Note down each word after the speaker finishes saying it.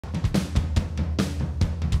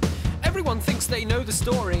Everyone thinks they know the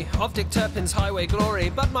story of Dick Turpin's highway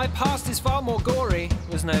glory, but my past is far more gory.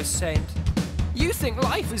 Was no saint. You think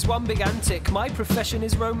life is one big antic, my profession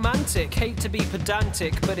is romantic. Hate to be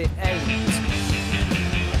pedantic, but it ain't.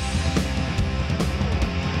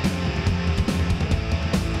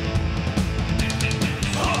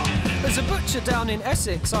 As a butcher down in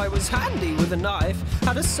Essex, I was handy with a knife.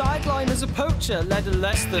 Had a sideline as a poacher, led a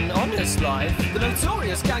less than honest life. The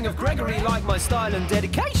notorious gang of Gregory liked my style and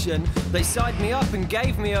dedication. They sized me up and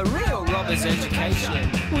gave me a real robber's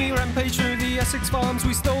education. We rampaged through the Essex farms,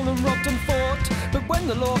 we stole and robbed and fought. But when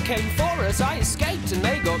the law came for us, I escaped and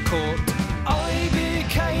they got caught. I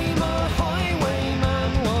became a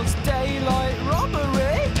highwayman, was daylight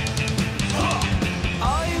robbery.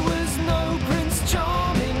 I was no Prince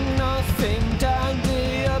Charming, nothing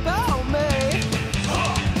dandy about me.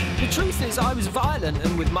 The truth is I was violent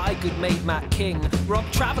and with my good mate Matt King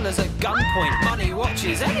robbed travellers at gunpoint, money,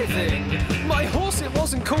 watches, anything. My horse, it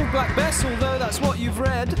wasn't called Black Bess, although that's what you've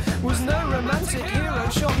read. Was no romantic hero,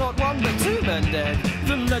 shot not one but two men dead.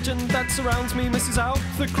 The legend that surrounds me misses out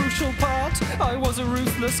the crucial part. I was a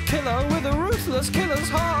ruthless killer with a ruthless killer's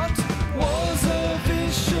heart. Was a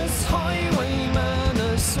vicious highwayman,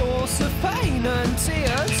 a source of pain and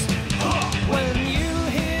tears. When you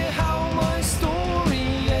hear how my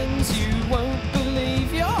story ends, you won't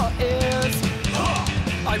believe your ears.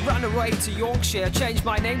 I ran away to Yorkshire, changed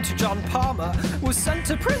my name to John Palmer. Was sent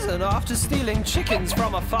to prison after stealing chickens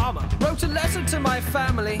from a farmer. Wrote a letter to my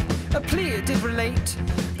family, a plea it did relate.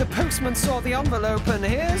 The postman saw the envelope and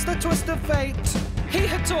here's the twist of fate. He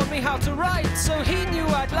had taught me how to write, so he knew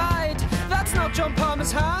I'd lied. That's not John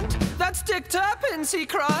Palmer's hand, that's Dick Turpin's, he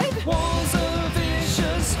cried. Was a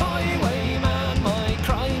vicious highwayman, my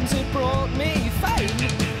crimes had brought me fame.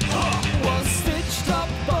 Was stitched up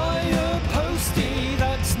by a postie,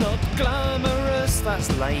 that's not glamorous, that's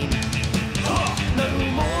lame. No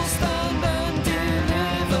more stand and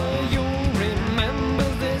deliver, you'll remember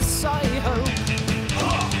this, I hope.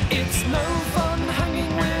 It's no fun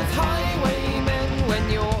hanging with highwaymen when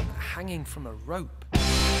you're hanging from a rope.